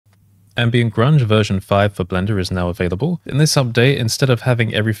Ambient Grunge version 5 for Blender is now available. In this update, instead of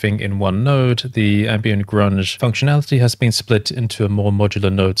having everything in one node, the Ambient Grunge functionality has been split into a more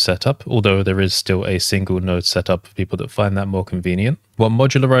modular node setup, although there is still a single node setup for people that find that more convenient. What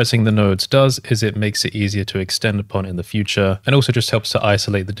modularizing the nodes does is it makes it easier to extend upon in the future, and also just helps to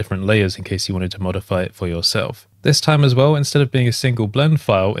isolate the different layers in case you wanted to modify it for yourself. This time as well, instead of being a single blend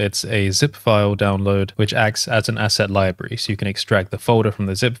file, it's a zip file download, which acts as an asset library. So you can extract the folder from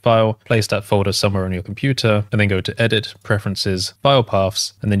the zip file, place that folder somewhere on your computer, and then go to Edit, Preferences, File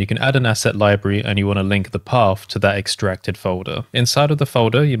Paths, and then you can add an asset library and you want to link the path to that extracted folder. Inside of the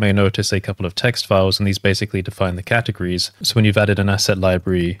folder, you may notice a couple of text files, and these basically define the categories. So when you've added an asset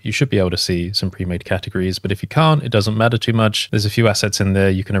library, you should be able to see some pre-made categories, but if you can't, it doesn't matter too much. There's a few assets in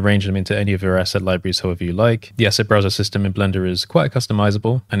there. You can arrange them into any of your asset libraries however you like. The asset browser system in Blender is quite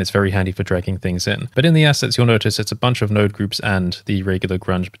customizable, and it's very handy for dragging things in. But in the assets, you'll notice it's a bunch of node groups and the regular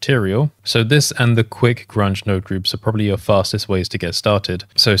grunge material. So this and the quick grunge node groups are probably your fastest ways to get started.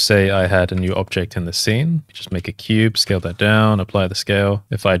 So say I had a new object in the scene, just make a cube, scale that down, apply the scale.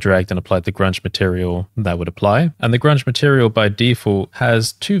 If I dragged and applied the grunge material, that would apply. And the grunge material by default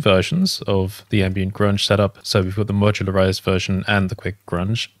has two versions of the ambient grunge setup. So we've got the modularized version and the quick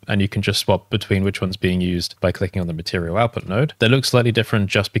grunge, and you can just swap between which one's being used by clicking on the material output node. They look slightly different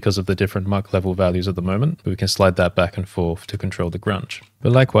just because of the different muck level values at the moment, but we can slide that back and forth to control the grunge.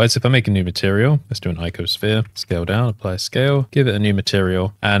 But likewise, if I make a new material, let's do an icosphere, scale down, apply scale, give it a new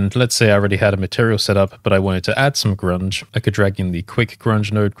material, and let's say I already had a material set up, but I wanted to add some grunge, I could drag in the quick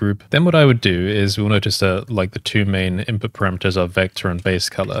grunge node group. Then what I would do is we'll notice that like the two main input parameters are vector and base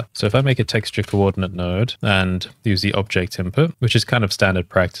color. So if I make a texture coordinate node and use the object input, which is kind of standard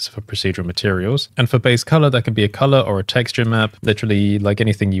practice for procedural materials, and for base color, that can be a color or a texture map, literally like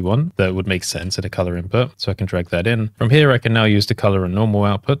anything you want that would make sense in a color input. So I can drag that in. From here, I can now use the color and normal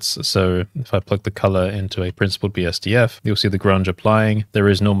outputs. So if I plug the color into a principled BSDF, you'll see the grunge applying. There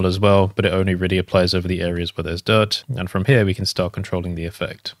is normal as well, but it only really applies over the areas where there's dirt. And from here, we can start controlling the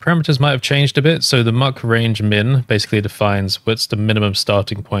effect. Parameters might have changed a bit. So the muck range min basically defines what's the minimum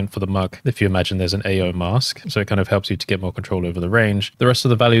starting point for the muck. If you imagine there's an AO mask, so it kind of helps you to get more control over the range. The rest of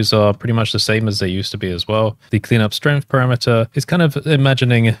the values are pretty much the same as they used to be as well. The cleanup strength parameter is kind of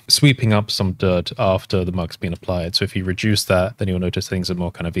imagining sweeping up some dirt after the muck's been applied. So if you reduce that, then you'll notice things are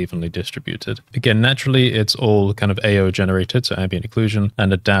more kind of evenly distributed. Again, naturally, it's all kind of AO generated, so ambient occlusion,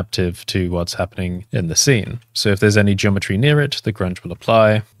 and adaptive to what's happening in the scene. So if there's any geometry near it, the grunge will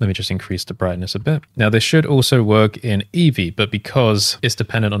apply. Let me just increase the brightness a bit. Now this should also work in EEVEE, but because it's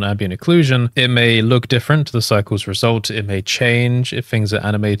dependent on ambient occlusion, it may look different to the cycle's result. It may change if things are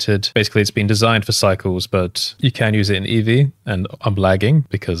animated. Basically, it's been designed for cycles, but you can use it in EEVEE, and I'm lagging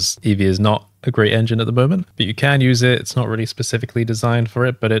because EEVEE is not a great engine at the moment, but you can use it. It's not really specifically designed for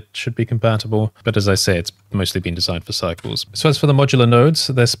it, but it should be compatible. But as I say, it's mostly been designed for cycles. So as for the modular nodes,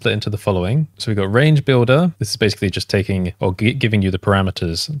 they're split into the following. So we've got range builder. This is basically just taking or giving you the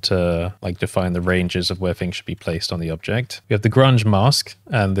parameters to like define the ranges of where things should be placed on the object. We have the grunge mask,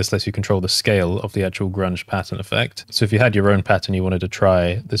 and this lets you control the scale of the actual grunge pattern effect. So if you had your own pattern you wanted to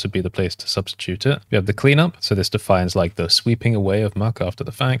try, this would be the place to substitute it. We have the cleanup. So this defines like the sweeping away of muck after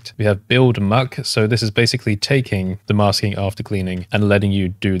the fact. We have build muck. So this is basically taking the masking after cleaning and letting you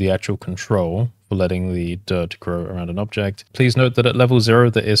do the actual control for letting the dirt grow around an object. Please note that at level 0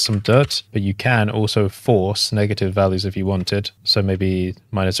 there is some dirt, but you can also force negative values if you wanted. So maybe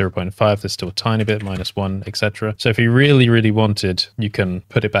minus 0.5, there's still a tiny bit, minus 1, etc. So if you really wanted, you can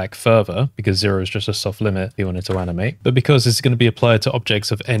put it back further, because 0 is just a soft limit if you wanted to animate. But because it's going to be applied to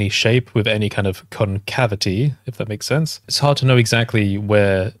objects of any shape with any kind of concavity, if that makes sense, it's hard to know exactly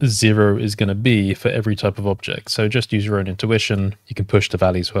where 0 is going to be for every type of object. So just use your own intuition. You can push the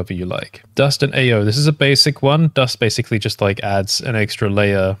values however you like. Dust and AO, this is a basic one. Dust basically just like adds an extra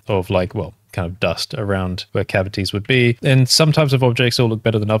layer of like, well, kind of dust around where cavities would be. And some types of objects all look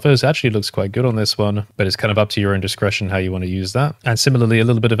better than others. It actually looks quite good on this one, but it's kind of up to your own discretion how you want to use that. And similarly, a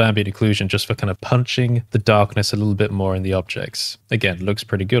little bit of ambient occlusion just for kind of punching the darkness a little bit more in the objects. Again, looks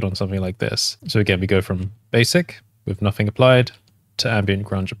pretty good on something like this. So again, we go from basic with nothing applied to ambient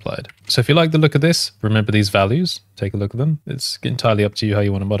grunge applied. So if you like the look of this, remember these values, take a look at them. It's entirely up to you how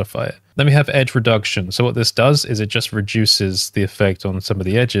you want to modify it. Then we have edge reduction. So what this does is it just reduces the effect on some of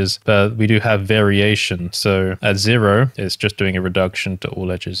the edges, but we do have variation. So at 0, it's just doing a reduction to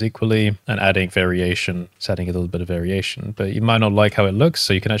all edges equally, and adding variation, it's adding a little bit of variation. But you might not like how it looks,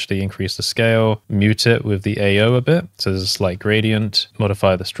 so you can actually increase the scale, mute it with the AO a bit. So there's a slight gradient,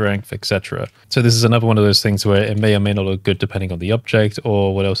 modify the strength, etc. So this is another one of those things where it may or may not look good depending on the object. object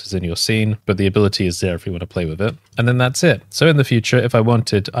or what else is in your scene, but the ability is there if you want to play with it. And then that's it. So in the future, if I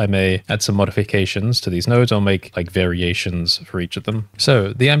wanted, I may add some modifications to these nodes or make like variations for each of them.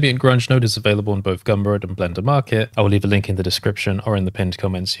 So the Ambient Grunge node is available on both Gumroad and Blender Market. I will leave a link in the description or in the pinned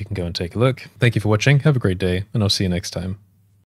comments so you can go and take a look. Thank you for watching, have a great day, and I'll see you next time.